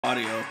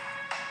audio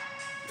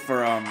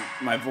for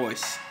my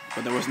voice,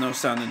 but there was no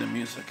sound in the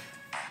music.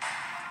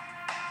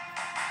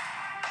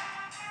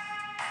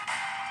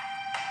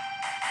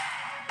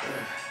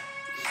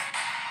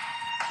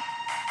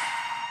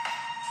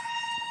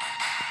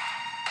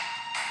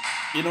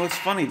 You know what's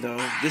funny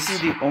though? This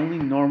is the only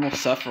normal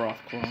Sephiroth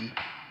clone.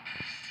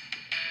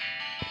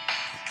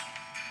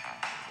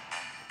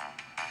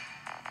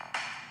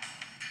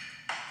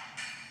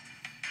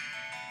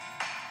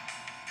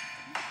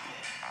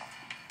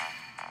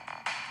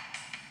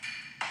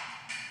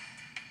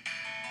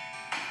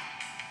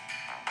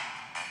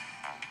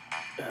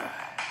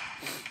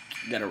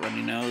 Got a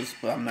runny nose,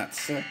 but I'm not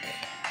sick.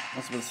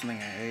 Must have been something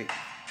I ate.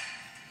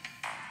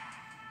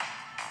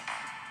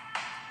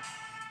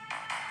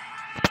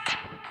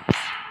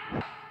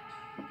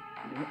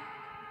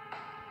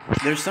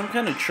 There's some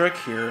kind of trick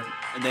here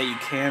that you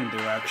can do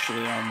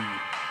actually.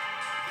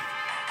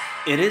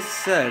 It is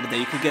said that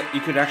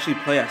you could actually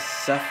play as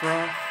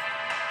Sephiroth,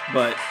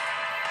 but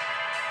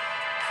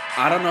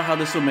I don't know how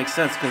this will make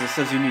sense because it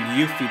says you need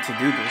Yuffie to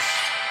do this,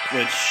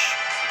 which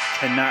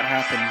cannot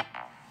happen.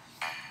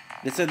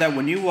 They said that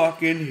when you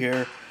walk in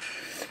here,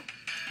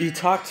 you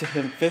talk to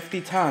him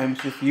 50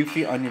 times with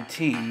Yuffie on your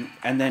team,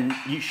 and then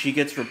she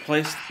gets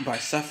replaced by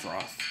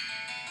Sephiroth.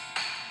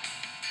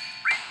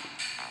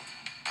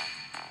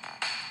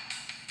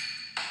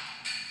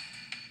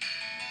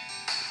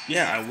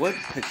 Yeah, I would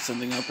pick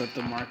something up at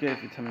the market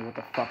if you tell me what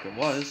the fuck it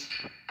was.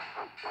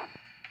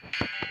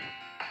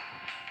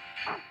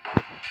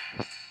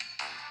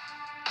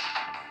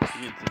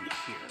 Anything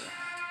here.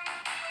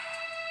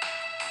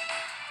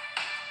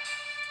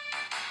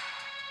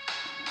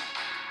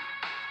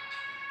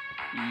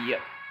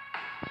 Yep.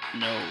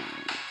 No.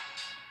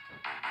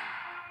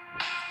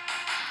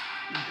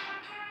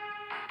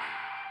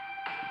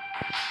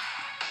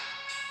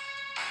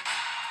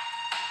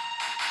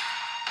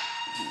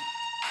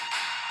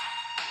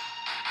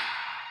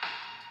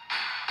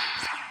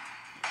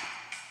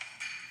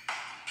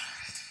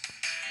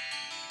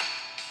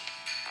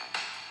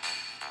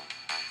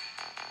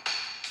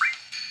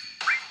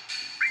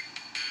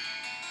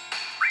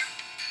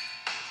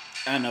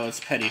 I know it's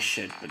petty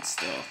shit, but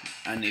still,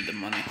 I need the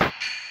money.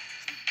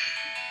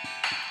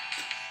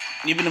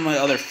 Even in my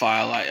other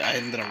file, I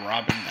ended up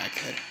robbing that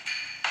kid.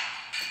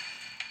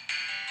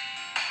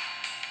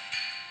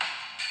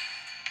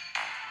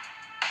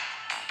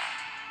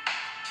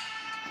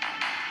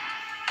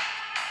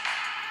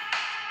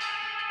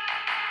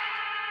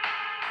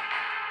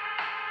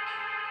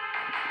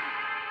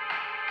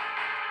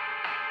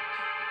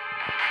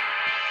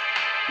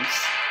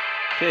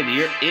 Kid,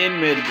 you're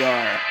in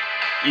Midgar.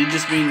 You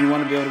just mean you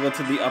want to be able to go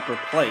to the upper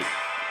plate.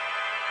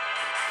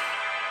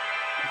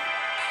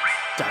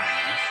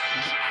 Dumbass.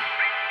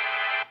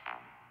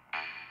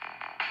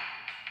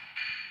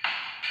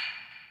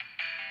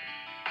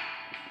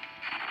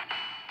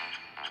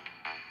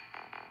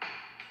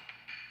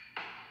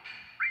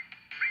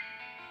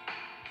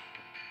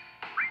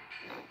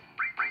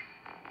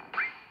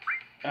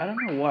 I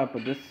don't know why,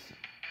 but this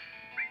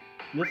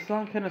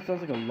song kind of sounds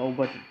like a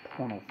low-budget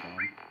porno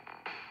film.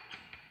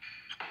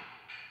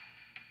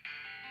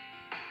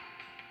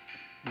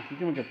 You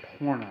can make a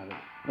porn out of it,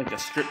 like a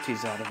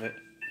striptease out of it.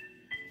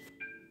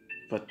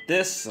 But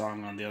this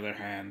song, on the other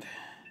hand,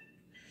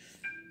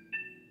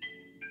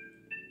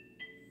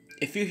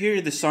 if you hear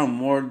this song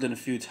more than a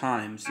few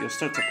times, you'll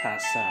start to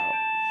pass out.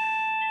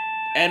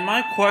 And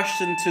my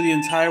question to the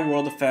entire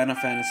world of Final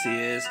Fantasy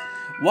is,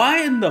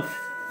 why in the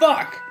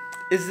fuck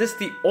is this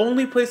the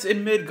only place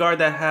in Midgard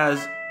that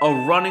has a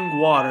running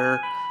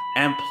water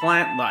and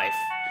plant life?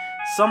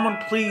 Someone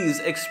please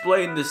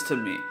explain this to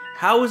me.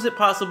 How is it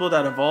possible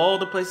that of all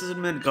the places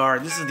in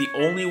Midgard, this is the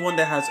only one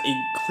that has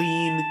a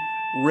clean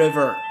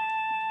river?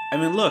 I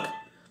mean, look,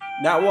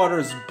 that water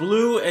is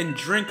blue and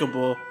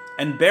drinkable,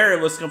 and Barrett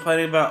was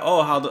complaining about,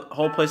 oh, how the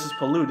whole place is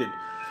polluted.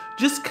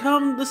 Just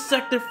come to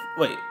Sector...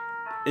 Wait,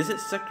 is it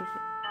Sector...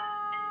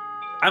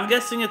 I'm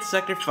guessing it's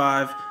Sector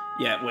 5.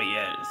 Yeah, wait,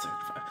 yeah, it is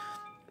Sector 5.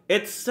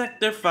 It's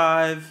Sector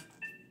 5,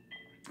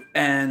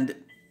 and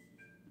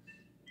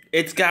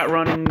it's got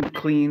running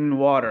clean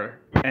water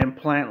and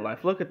plant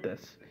life. Look at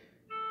this.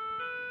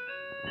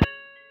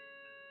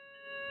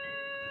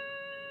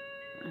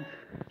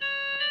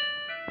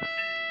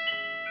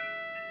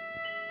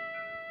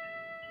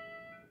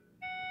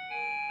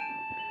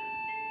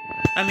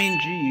 I mean,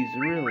 geez,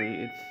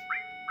 really,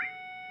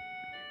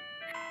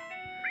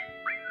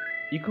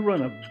 you could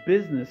run a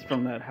business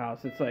from that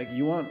house. It's like,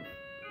 you want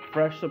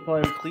fresh supply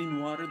of clean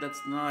water that's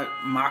not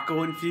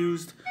Mako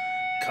infused?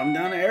 Come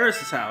down to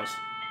Eris's house.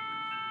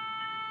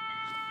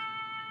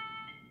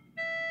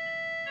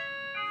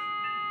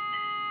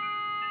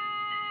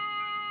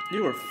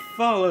 You were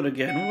followed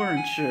again,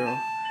 weren't you?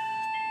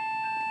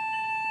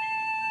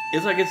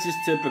 It's like it's just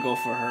typical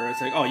for her.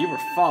 It's like, oh, you were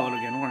followed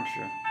again, weren't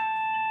you?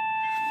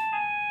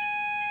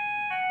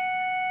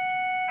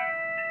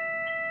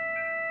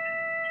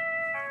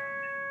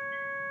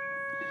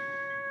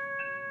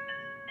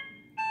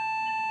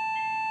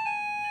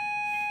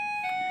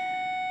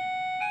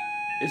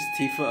 Is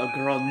Tifa a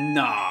girl?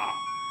 Nah.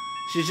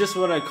 She's just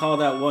what I call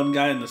that one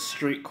guy in the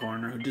street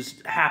corner who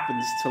just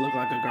happens to look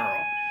like a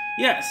girl.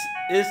 Yes,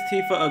 is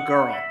Tifa a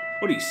girl?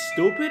 What are you,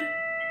 stupid?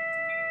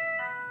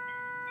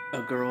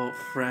 A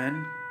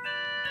girlfriend?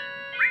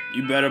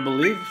 You better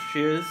believe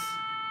she is.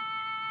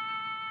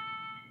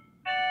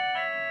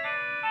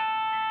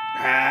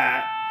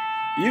 Ah,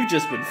 you've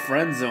just been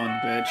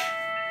friend-zoned, bitch.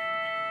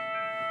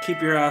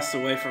 Keep your ass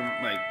away from,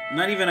 like,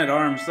 not even at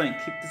arm's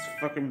length. Keep this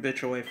fucking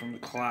bitch away from the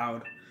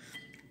cloud.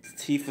 It's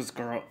Tifa's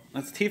girl.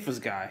 That's Tifa's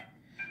guy.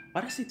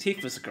 Why did I say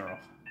Tifa's girl?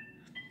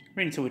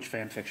 Reading to which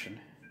fanfiction?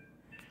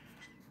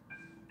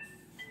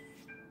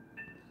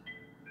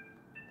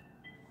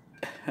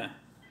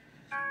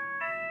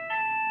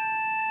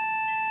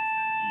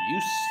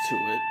 Used to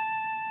it.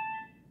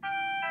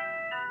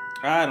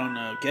 I don't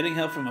know. Getting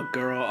help from a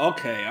girl.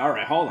 Okay,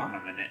 alright, hold on a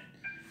minute.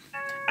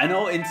 I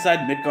know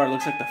inside Midgard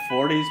looks like the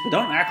 40s, but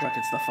don't act like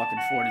it's the fucking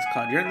 40s,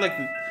 Cloud. You're in like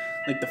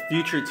the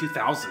future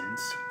 2000s.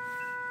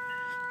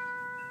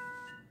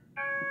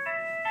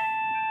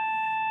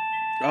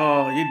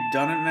 Oh, you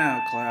done it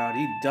now, Cloud.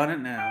 You done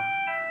it now.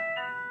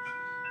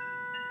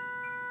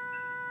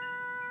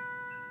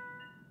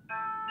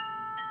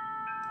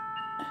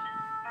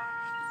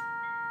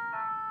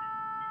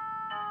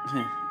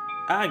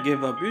 I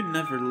give up. You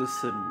never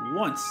listen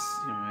once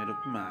you made up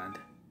your mind.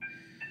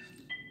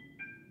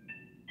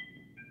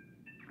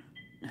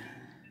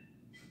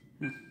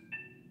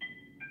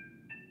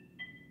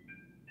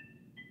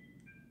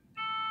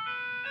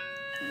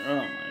 Oh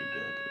my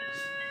goodness.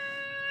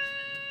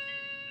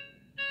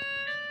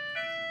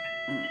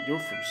 You're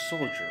from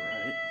Soldier,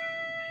 right?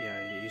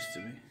 Yeah, you used to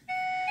be.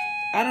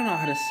 I don't know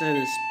how to say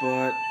this,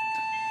 but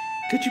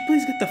could you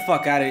please get the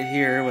fuck out of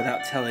here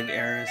without telling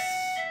Eris?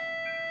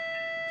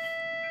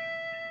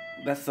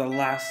 That's the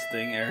last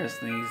thing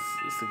Eris needs,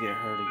 is to get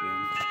hurt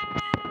again.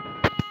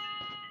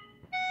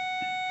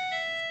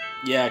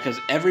 Yeah, because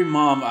every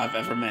mom I've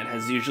ever met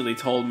has usually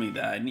told me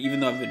that. And even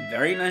though I've been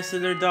very nice to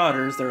their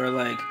daughters, they're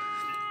like,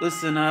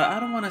 listen, I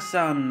don't want to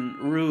sound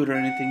rude or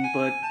anything,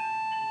 but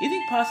you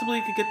think possibly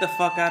you could get the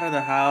fuck out of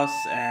the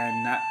house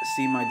and not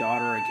see my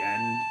daughter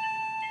again?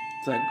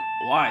 It's like,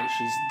 why?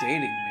 She's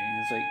dating me.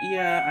 It's like,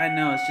 yeah, I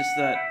know. It's just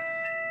that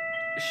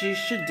she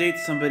should date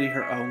somebody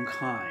her own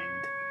kind.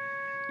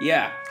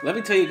 Yeah, let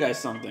me tell you guys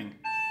something.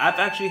 I've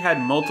actually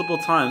had multiple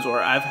times where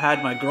I've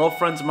had my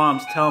girlfriend's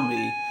moms tell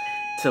me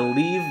to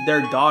leave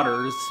their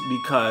daughters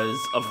because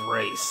of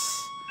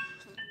race.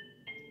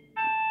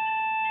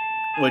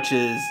 Which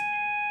is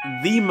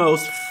the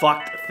most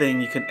fucked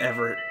thing you can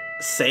ever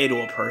say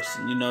to a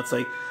person. You know, it's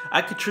like,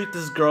 I could treat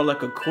this girl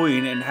like a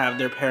queen and have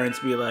their parents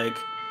be like,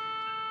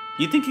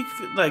 you think you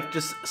could, like,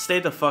 just stay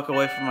the fuck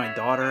away from my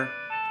daughter?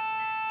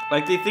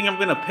 Like, they think I'm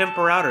gonna pimp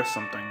her out or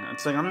something.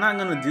 It's like, I'm not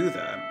gonna do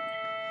that.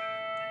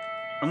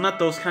 I'm not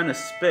those kind of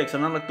spics. I'm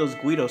not like those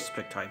Guido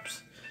spic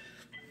types.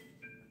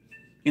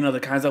 You know, the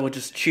kinds that would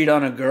just cheat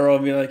on a girl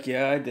and be like,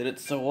 yeah, I did it,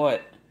 so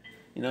what?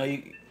 You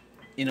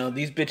know,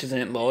 these bitches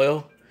ain't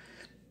loyal.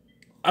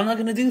 I'm not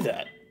gonna do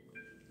that.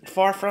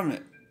 Far from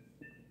it.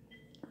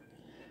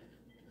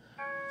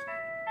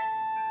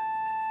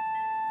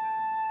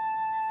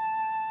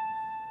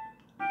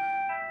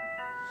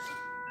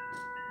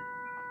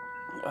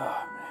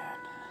 Oh, man.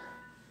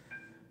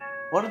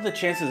 What are the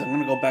chances I'm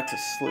gonna go back to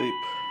sleep?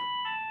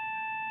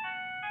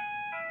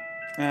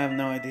 I have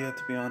no idea,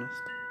 to be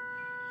honest.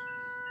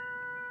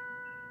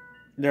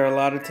 There are a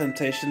lot of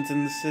temptations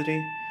in the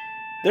city.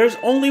 There's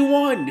only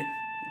one!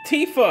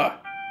 Tifa!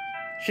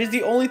 She's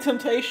the only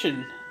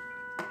temptation.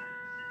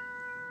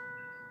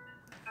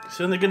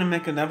 Soon they're gonna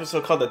make an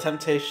episode called The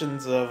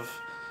Temptations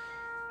of...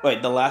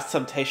 Wait, The Last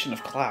Temptation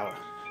of Cloud.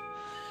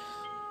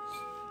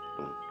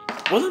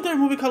 Wasn't there a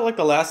movie called, like,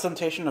 The Last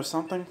Temptation of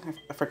something?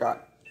 I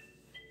forgot.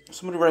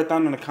 Somebody write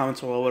down in the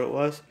comments below what it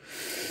was.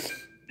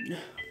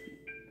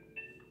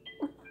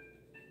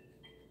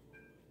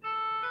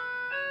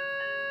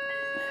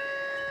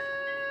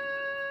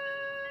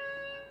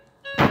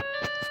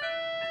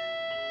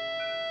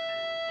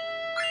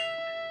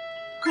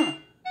 Huh.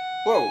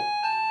 Whoa.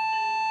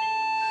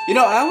 You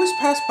know, I always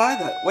pass by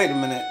that. Wait a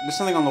minute. There's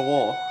something on the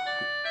wall.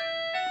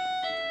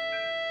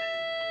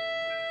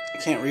 I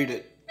can't read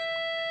it.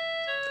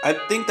 I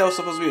think that was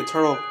supposed to be a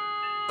turtle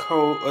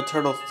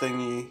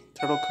thingy.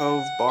 Turtle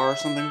Cove bar or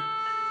something.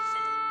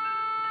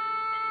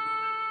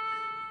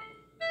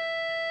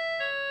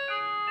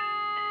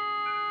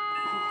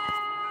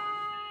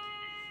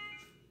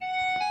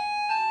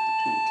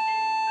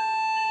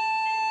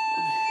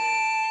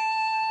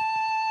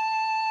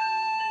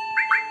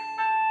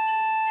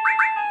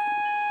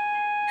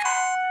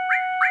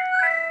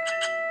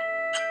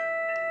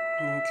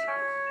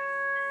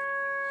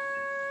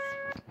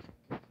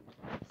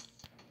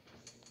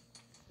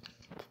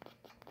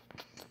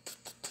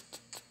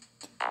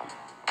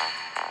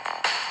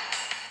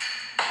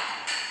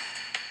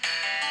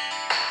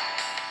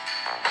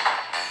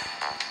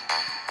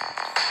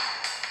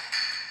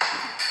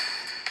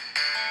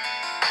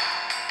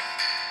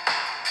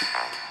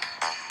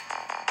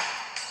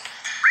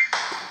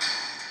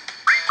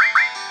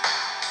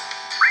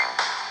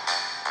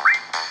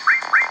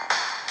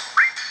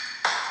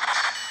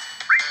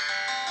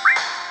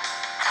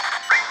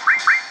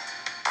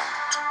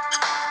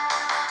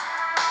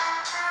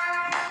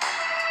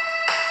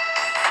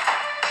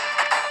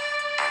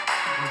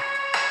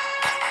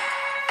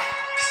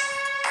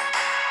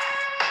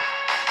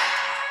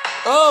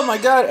 Oh my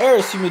god,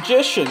 Eris, you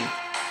magician.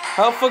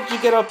 How the fuck did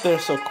you get up there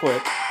so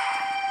quick?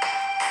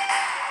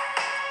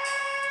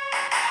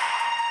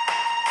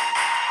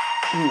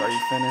 Are you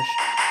finished?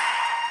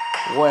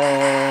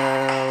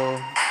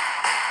 Well...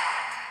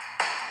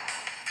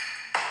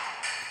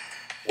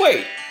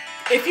 Wait,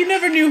 if you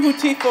never knew who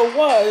Tifa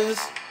was,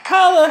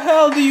 how the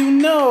hell do you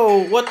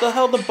know what the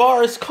hell the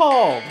bar is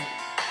called?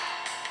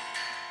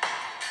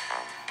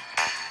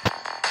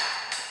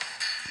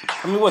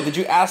 I mean, what, did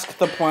you ask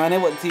the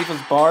planet what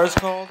Tifa's bar is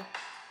called?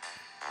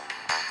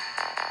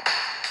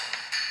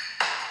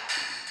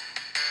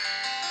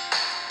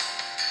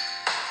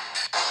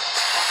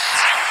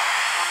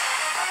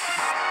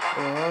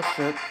 Oh,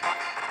 shit.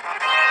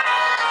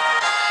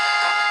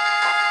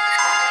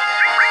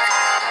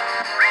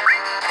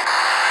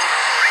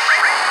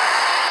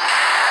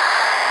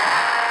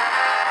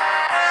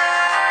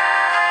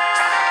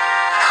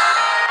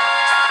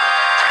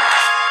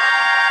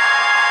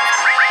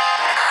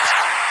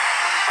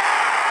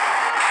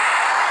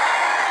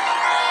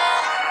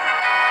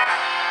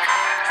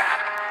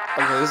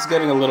 Okay, this is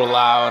getting a little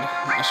loud.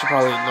 I should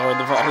probably lower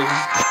the volume.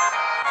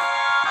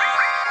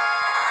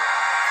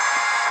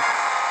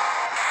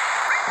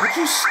 Would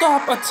you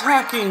stop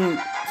attacking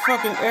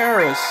fucking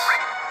Eris?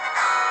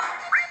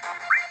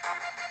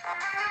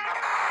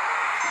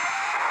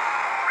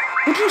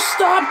 Would you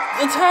stop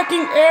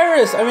attacking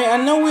Eris? I mean, I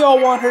know we all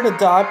want her to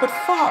die, but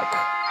fuck.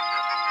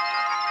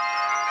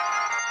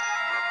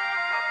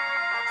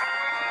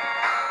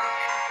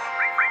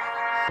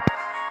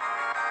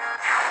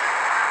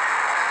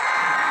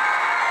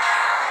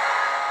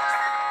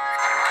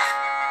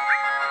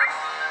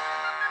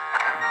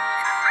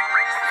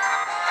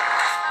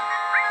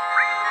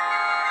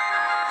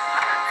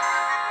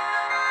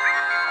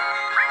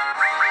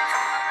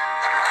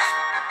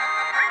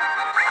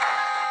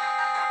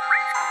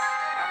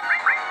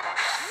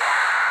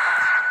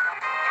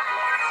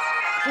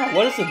 God,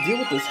 what is the deal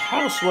with this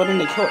house wanting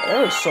to kill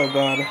Eris so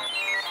bad?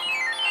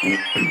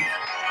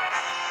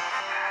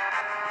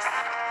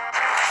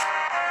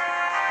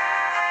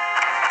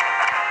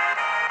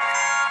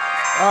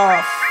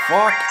 Oh,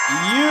 fuck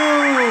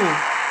you!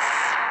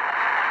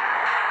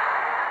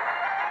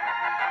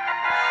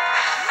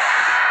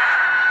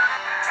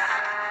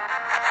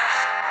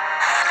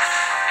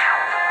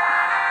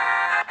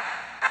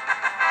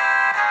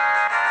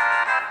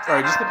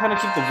 Alright, just to kind of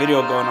keep the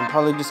video going, I'm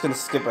probably just going to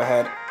skip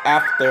ahead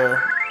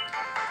after.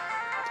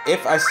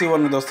 If I see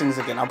one of those things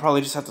again, I'll probably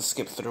just have to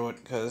skip through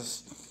it,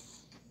 because...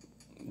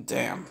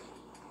 Damn.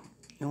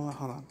 You know what?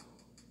 Hold on.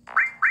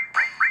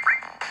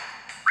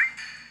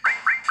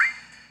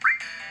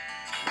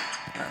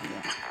 There we go.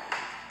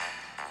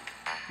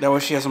 That way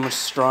she has a much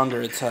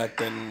stronger attack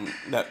than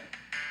that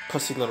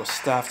pussy little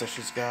staff that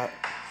she's got.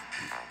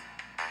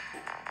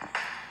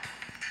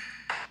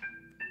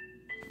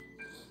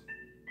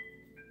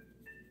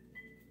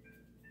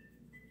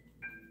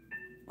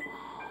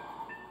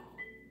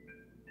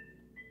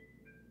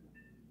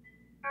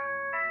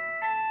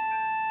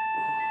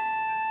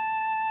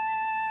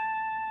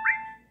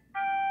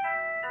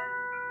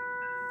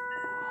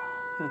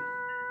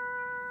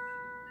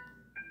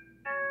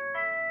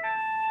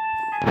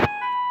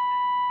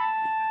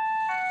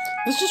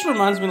 This just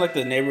reminds me like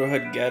the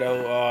neighborhood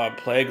ghetto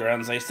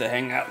playgrounds I used to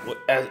hang out with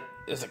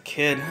as a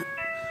kid.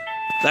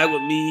 That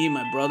with me,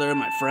 my brother,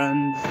 my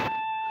friends.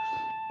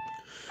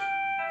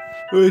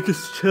 We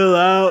just chill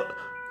out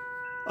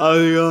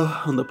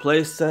on the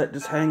play set,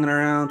 just hanging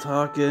around,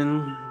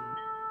 talking,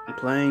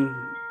 playing.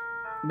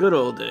 Good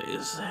old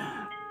days.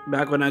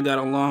 Back when I got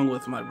along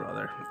with my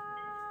brother.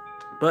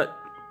 But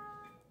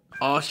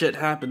all shit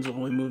happens when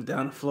we moved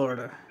down to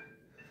Florida.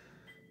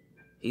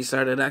 He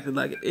started acting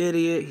like an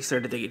idiot. He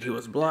started thinking he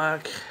was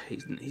black.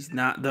 He's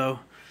not,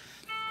 though.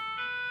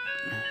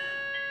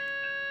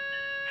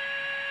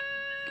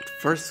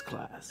 First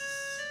class.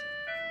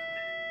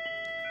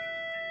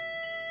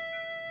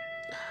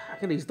 I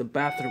gotta use the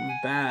bathroom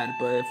bad,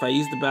 but if I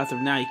use the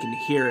bathroom now, you can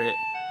hear it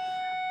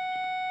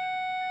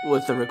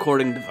with the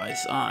recording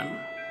device on.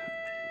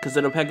 Because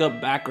it'll pick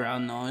up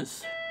background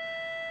noise.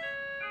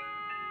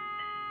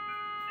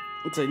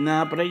 It's like,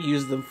 nah, but I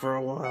used them for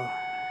a while.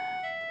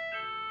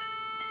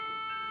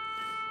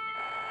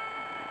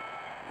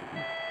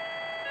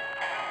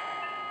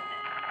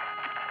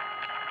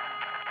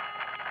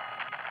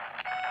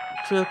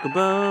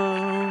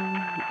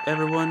 Chocobo.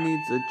 Everyone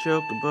needs a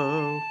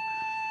chocobo.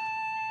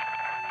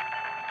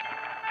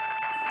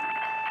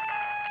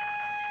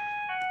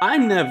 I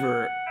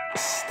never,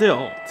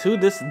 still, to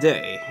this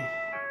day,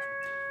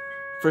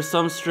 for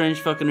some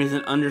strange fucking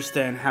reason,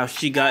 understand how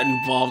she got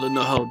involved in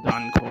the whole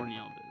Don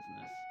Corneo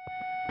business.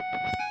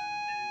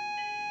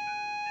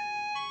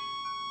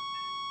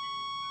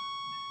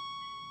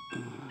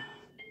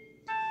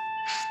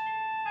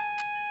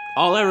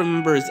 All I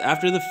remember is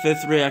after the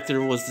 5th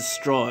reactor was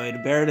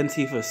destroyed, Barrett and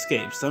Tifa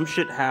escaped. Some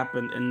shit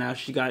happened, and now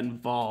she got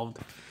involved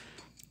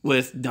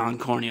with Don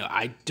Corneo.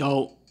 I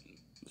don't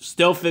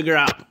still figure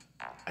out.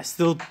 I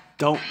still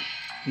don't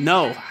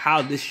know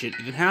how this shit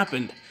even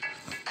happened.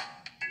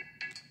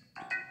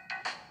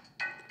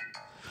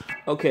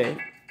 Okay,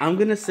 I'm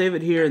gonna save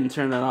it here and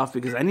turn that off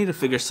because I need to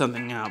figure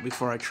something out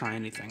before I try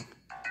anything.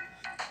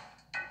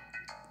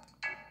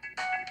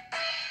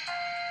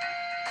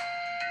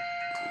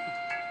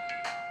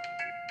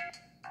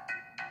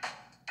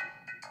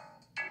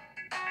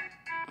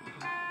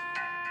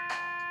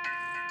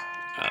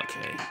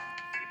 Okay.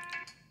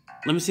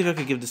 Let me see if I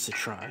can give this a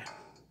try.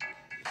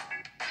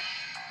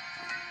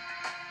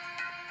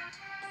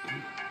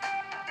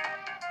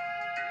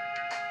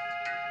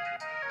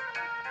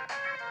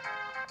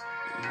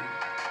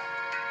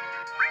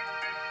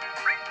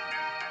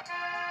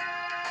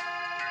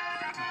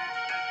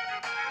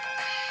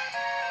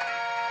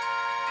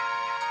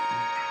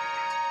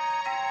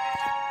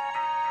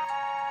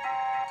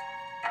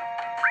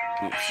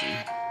 Let's see.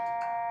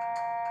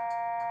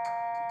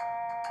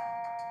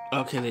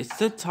 Okay, they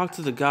said talk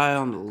to the guy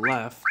on the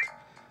left,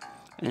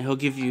 and he'll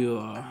give you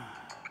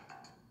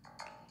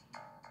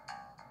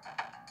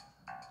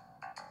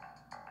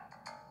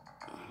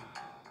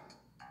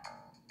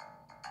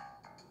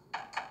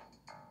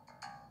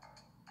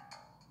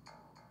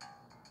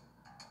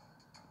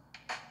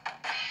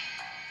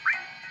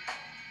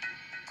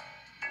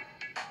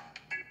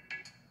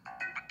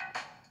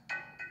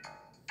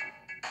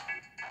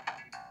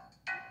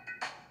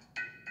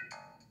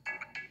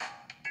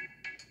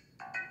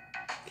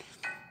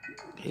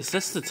he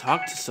says to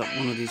talk to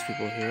one of these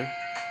people here.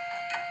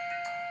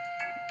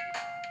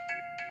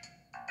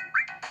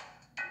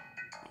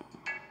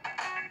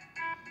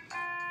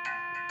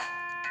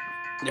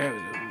 There we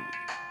go.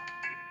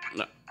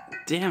 No,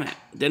 damn it.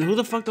 Then who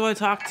the fuck do I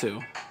talk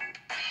to?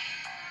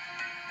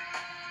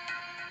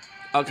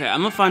 Okay,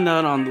 I'm gonna find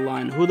out on the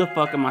line. Who the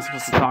fuck am I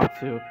supposed to talk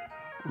to?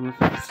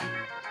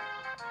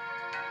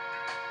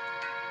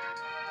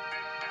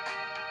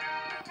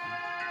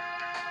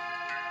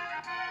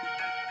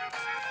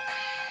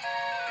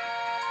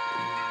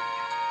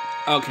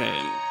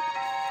 Okay,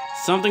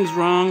 something's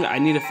wrong. I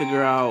need to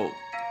figure out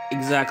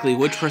exactly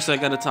which person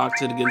I gotta talk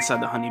to get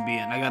inside the honeybee,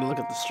 and I gotta look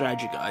at the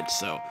strategy guide.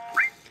 So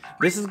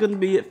this is gonna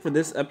be it for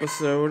this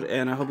episode,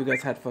 and I hope you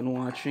guys had fun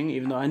watching.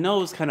 Even though I know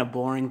it was kind of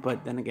boring,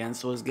 but then again,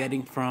 so is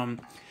getting from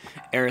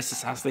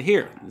Eris's house to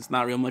here. It's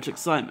not real much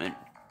excitement.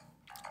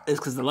 It's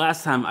because the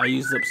last time I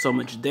used up so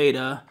much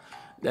data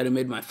that it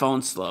made my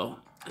phone slow.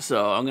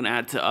 So I'm gonna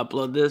add to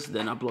upload this,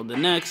 then upload the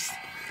next.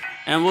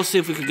 And we'll see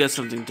if we could get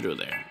something through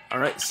there.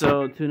 Alright,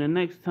 so tune in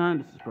next time.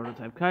 This is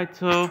Prototype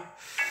Kaito.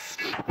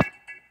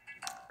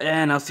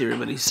 And I'll see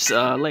everybody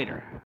later.